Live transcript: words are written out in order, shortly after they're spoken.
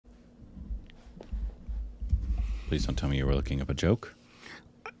Please don't tell me you were looking up a joke.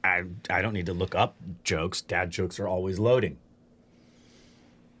 I don't need to look up jokes. Dad jokes are always loading.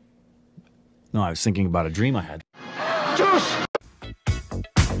 No, I was thinking about a dream I had. Juice!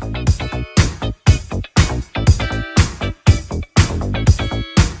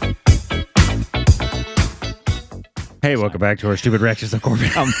 Hey, welcome back to our stupid reactions of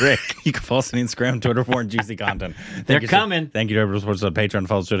Korbins. I'm Rick. You can follow us on Instagram, Twitter for more juicy content. They're coming. Thank you to everyone who supports us on Patreon.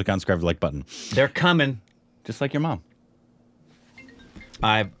 Follow us to the account, subscribe to the like button. They're coming. Just like your mom.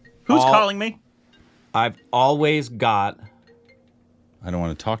 Who's calling me? I've always got... I don't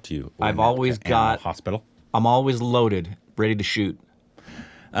want to talk to you. I've always got... Hospital. I'm always loaded, ready to shoot.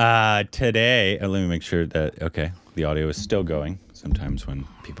 Today, let me make sure that, okay, the audio is still going sometimes when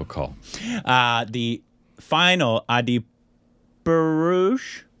people call. The final ADIPURUSH.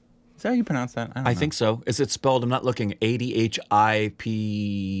 Is that how you pronounce that? I think so. Is it spelled? I'm not looking. ADIPURUSH?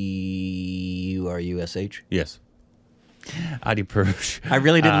 Yes. ADIPURUSH. I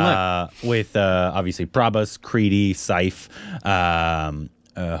really didn't look. With obviously Prabhas, Kriti, Saif,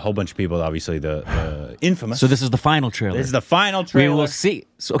 a whole bunch of people, obviously the infamous. So this is the final trailer. This is the final trailer. We will see.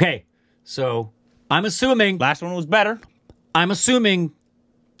 So, okay, so I'm assuming... Last one was better. I'm assuming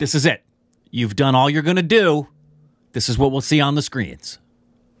this is it. You've done all you're going to do. This is what we'll see on the screens.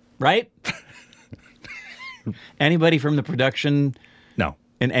 Right? Anybody from the production... No.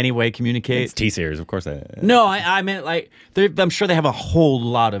 In any way communicate? It's T-Series, of course. No, I meant like, I'm sure they have a whole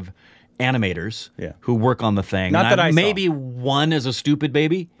lot of animators who work on the thing. Not that I saw. Maybe one is a stupid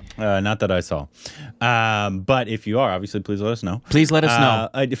baby. Not that I saw. But if you are, obviously, please let us know. Please let us know.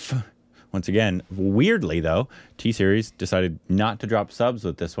 Once again, weirdly though, T-Series decided not to drop subs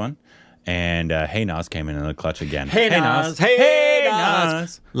with this one. And HANOZ came in the clutch again. HANOZ.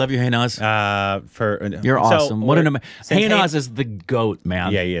 HANOZ. Love you, HANOZ. You're awesome. What an HANOZ is the GOAT,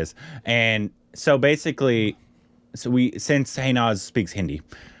 man. Yeah, he is. And so basically, since HANOZ speaks Hindi,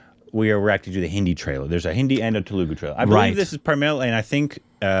 we're reacting to the Hindi trailer. There's a Hindi and a Telugu trailer. I believe this is primarily, and I think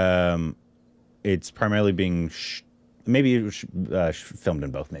it's primarily being maybe it was filmed in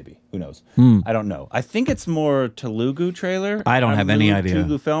both, maybe. Who knows? I don't know. I think it's more Telugu trailer. I don't have any idea.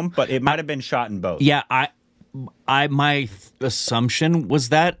 Telugu film, but it might have been shot in both. Yeah, my assumption was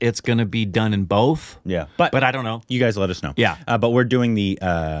that it's going to be done in both. Yeah. But I don't know. You guys let us know. Yeah. But we're doing the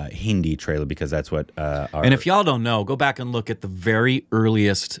Hindi trailer because that's what And if y'all don't know, go back and look at the very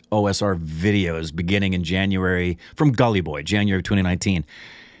earliest OSR videos beginning in January, from Gully Boy, January 2019.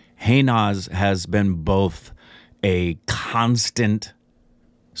 HANOZ has been both a constant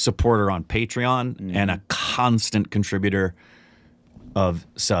supporter on Patreon and a constant contributor of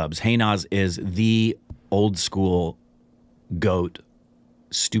subs. HANOZ is the old school GOAT,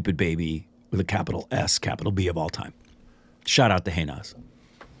 stupid baby with a capital S, capital B of all time. Shout out to HANOZ.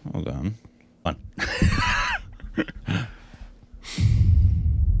 Hold on. One.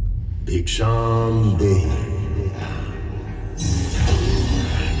 Bhiksham Dehi.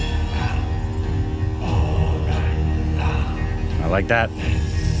 I like that.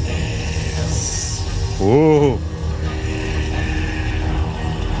 Ooh.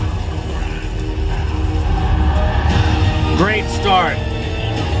 Great start.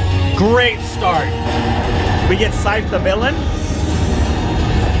 Great start. We get Saif the villain?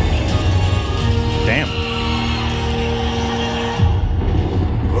 Damn.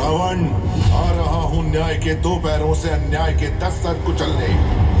 Ravan आ रहा हूँ न्याय के दो पैरों से अन्याय के 10 sir कुचलने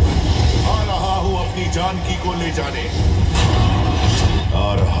आ रहा हूँ अपनी जानकी को ले जाने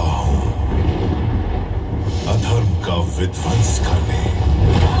आ रहा हूँ अधर्म का विध्वंस करने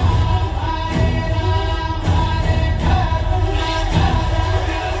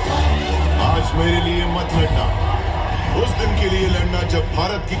आज मेरे लिए मत लड़ना उस दिन के लिए लड़ना जब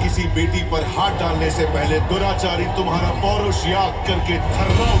भारत की किसी बेटी पर हाथ डालने से पहले दुराचारी तुम्हारा पौरुष याद करके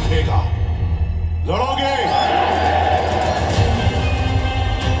थर्रा उठेगा लड़ोगे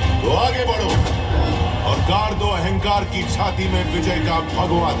तो आगे बढ़ो और गाड़ दो अहंकार की छाती में विजय का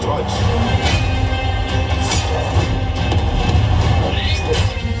भगवा ध्वज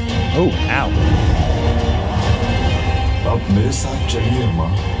Oh, ow. अब मेरे साथ चलिए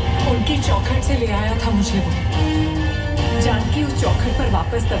माँ उनकी चौखट से ले आया था मुझे वो जानकी उस चौखट पर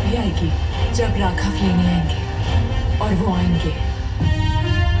वापस तभी आएगी जब राघव लेने आएंगे और वो आएंगे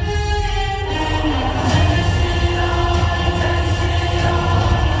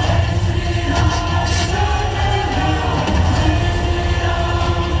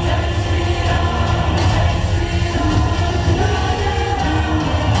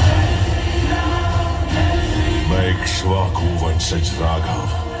मैं इक्ष्वाकु वंशज राघव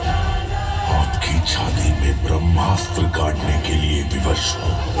आपकी छाती में ब्रह्मास्त्र गाड़ने के लिए विवश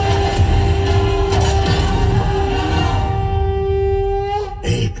हूँ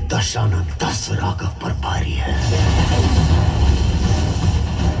दशानन 10 राघव पर भारी है।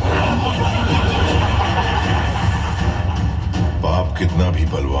 बाप कितना भी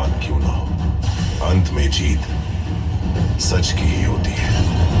बलवान क्यों ना हो, अंत में जीत सच की ही होती है।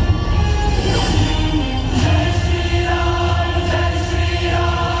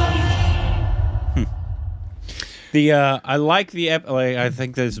 I like the I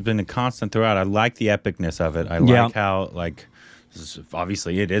think there's been a constant throughout. I like the epicness of it. I like how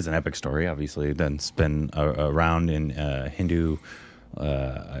obviously it is an epic story. Obviously, it's been around in Hindu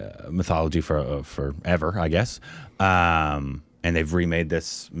mythology for forever, I guess. And they've remade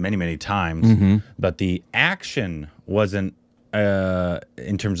this many times. But the action wasn't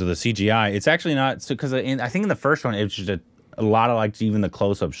in terms of the CGI. It's actually not because I think in the first one it was just a lot of even the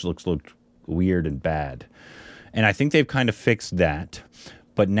close-ups looked weird and bad. And I think they've kind of fixed that.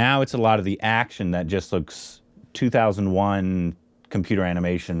 But now it's a lot of the action that just looks 2001 computer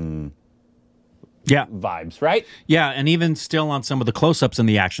animation vibes, right? Yeah, and even still on some of the close-ups in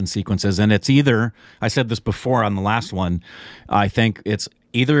the action sequences. And it's either, I said this before on the last one, I think it's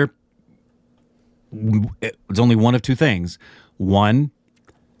either, it's only one of two things. One,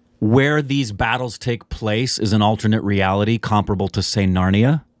 where these battles take place is an alternate reality comparable to, say,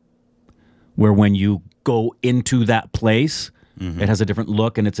 Narnia, where when you go into that place, it has a different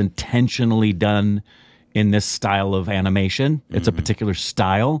look, and it's intentionally done in this style of animation. It's a particular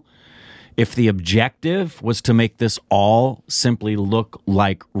style. If the objective was to make this all simply look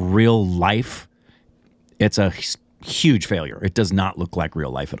like real life, it's a huge failure. It does not look like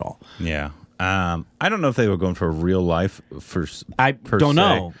real life at all. Yeah. I don't know if they were going for real life I don't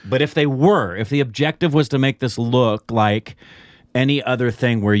know. But if they were, if the objective was to make this look like any other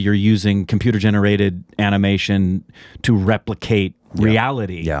thing where you're using computer-generated animation to replicate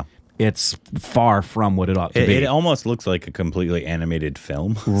reality, it's far from what it ought to be. It almost looks like a completely animated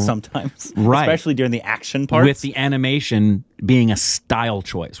film sometimes, especially during the action parts. With the animation being a style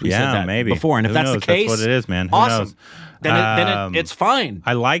choice. We said that maybe before, and if that's the case, that's what it is, man. Who awesome. knows? Then it's fine.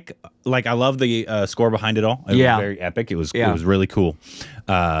 I love the score behind it all. It was very epic. It was really cool.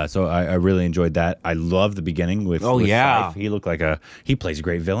 So I really enjoyed that. I love the beginning with Saif. He looked like he plays a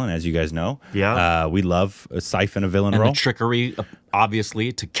great villain, as you guys know. Yeah. We love Saif in a villain role. And the trickery,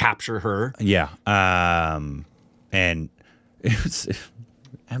 obviously, to capture her. Yeah. And it was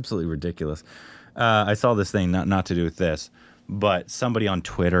absolutely ridiculous. I saw this thing, not to do with this, but somebody on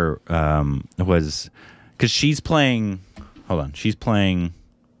Twitter was, because she's playing, she's playing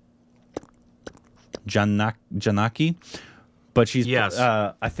Janaki, but she's,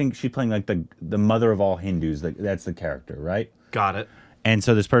 I think she's playing like the mother of all Hindus. That's the character, right? Got it. And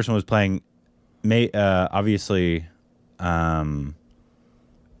so this person was playing, obviously, I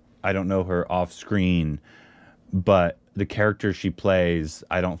don't know her off screen, but the character she plays,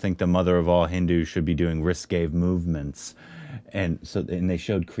 I don't think the mother of all Hindus should be doing risque movements. And they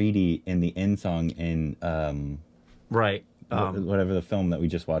showed Kriti in the end song in whatever the film that we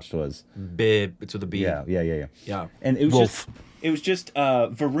just watched was. Bib. It's with a B. Yeah. And it was just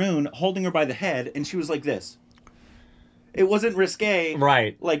Varun holding her by the head, and she was like this. It wasn't risque,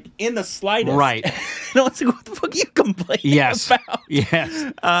 right? Like in the slightest, right? And I was like, "What the fuck are you complaining about?"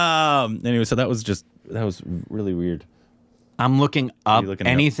 Yes. Anyway, so that was really weird. I'm looking up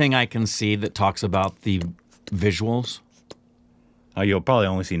anything I can see that talks about the visuals. You'll probably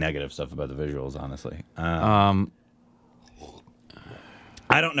only see negative stuff about the visuals, honestly. I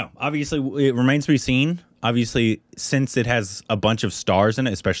don't know. Obviously, it remains to be seen. Obviously, since it has a bunch of stars in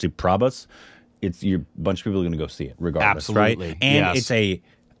it, especially Prabhas, a bunch of people are going to go see it regardless, absolutely, right? And it's a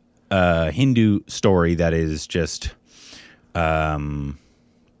Hindu story that is just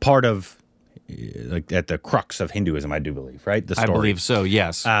part of, like, at the crux of Hinduism, I do believe, right? The story. I believe so,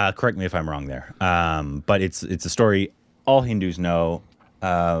 yes. Correct me if I'm wrong there. But it's a story all Hindus know,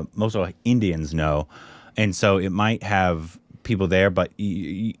 most all Indians know, and so it might have people there, but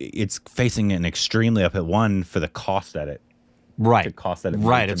it's facing an extremely uphill one for the cost that it. Right. The cost that it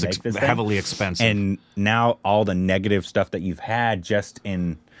right. It's heavily expensive. And now all the negative stuff that you've had just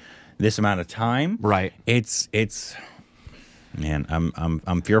in this amount of time. Right. It's man,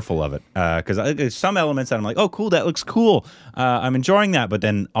 I'm fearful of it. Because there's some elements that I'm like, oh, cool, that looks cool. I'm enjoying that. But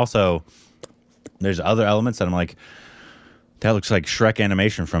then also there's other elements that I'm like, that looks like Shrek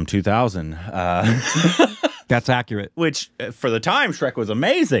animation from 2000. That's accurate. Which, for the time, Shrek was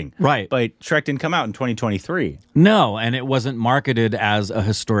amazing. Right. But Shrek didn't come out in 2023. No, and it wasn't marketed as a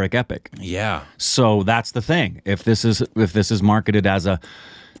historic epic. Yeah. So that's the thing. If this is marketed as the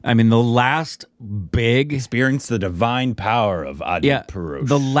last big... Experience the divine power of ADIPURUSH.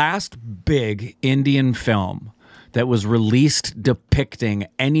 The last big Indian film that was released depicting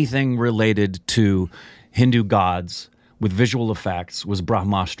anything related to Hindu gods with visual effects was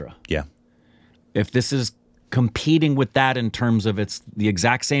Brahmastra. Yeah. If this is competing with that in terms of it's the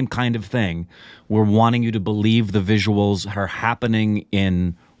exact same kind of thing, we're wanting you to believe the visuals are happening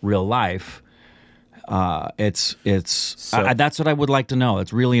in real life. That's what I would like to know.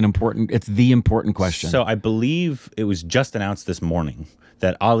 It's really it's the important question. So I believe it was just announced this morning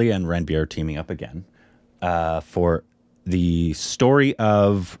that Alia and Ranbir are teaming up again for the story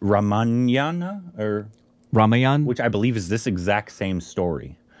of Ramayana, which I believe is this exact same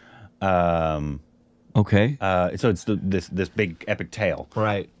story. Okay. So it's this big epic tale.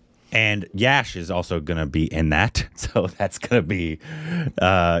 Right. And Yash is also going to be in that. So that's going to be,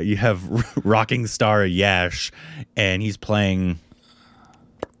 you have rocking star Yash, and he's playing,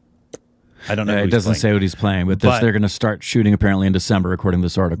 I don't know who it doesn't say what he's playing, but they're going to start shooting apparently in December, according to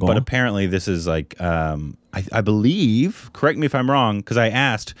this article. But apparently this is like, I believe, correct me if I'm wrong, because I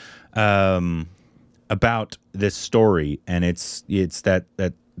asked about this story, and it's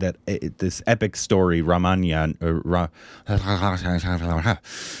this epic story, Ramayan,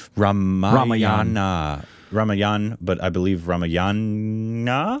 but I believe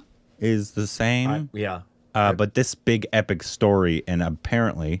Ramayana is the same. But this big epic story, and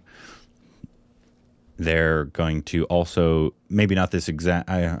apparently they're going to also, maybe not this exact,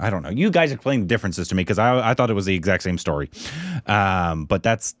 I don't know. You guys explain the differences to me, because I thought it was the exact same story. But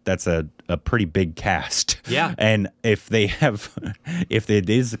that's a pretty big cast. Yeah. And if it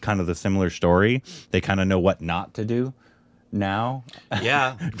is kind of the similar story, they kind of know what not to do now.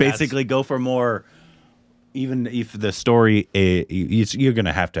 Yeah. Basically go for more, even if the story, you're going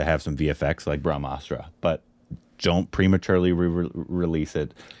to have some VFX like Brahmastra, but don't prematurely release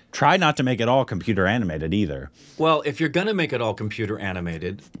it. Try not to make it all computer animated either. Well, if you're going to make it all computer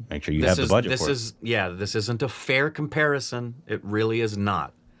animated, make sure you have the budget for it. Yeah, this isn't a fair comparison. It really is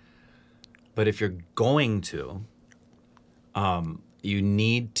not. But if you're going to, you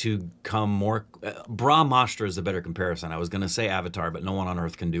need to come more. Brahmastra is a better comparison. I was going to say Avatar, but no one on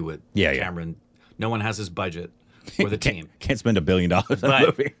Earth can do it. Yeah, Cameron, no one has his budget or the team. Can't spend $1 billion on a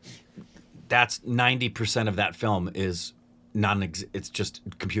movie. That's 90% of that film is it's just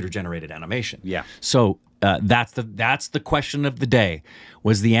computer generated animation. Yeah. So that's the question of the day.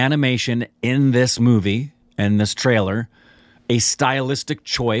 Was the animation in this movie and this trailer a stylistic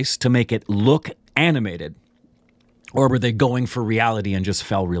choice to make it look animated, or were they going for reality and just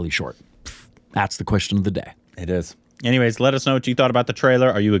fell really short? That's the question of the day. It is. Anyways, let us know what you thought about the trailer.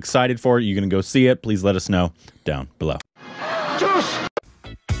 Are you excited for it? Are you going to go see it? Please let us know down below.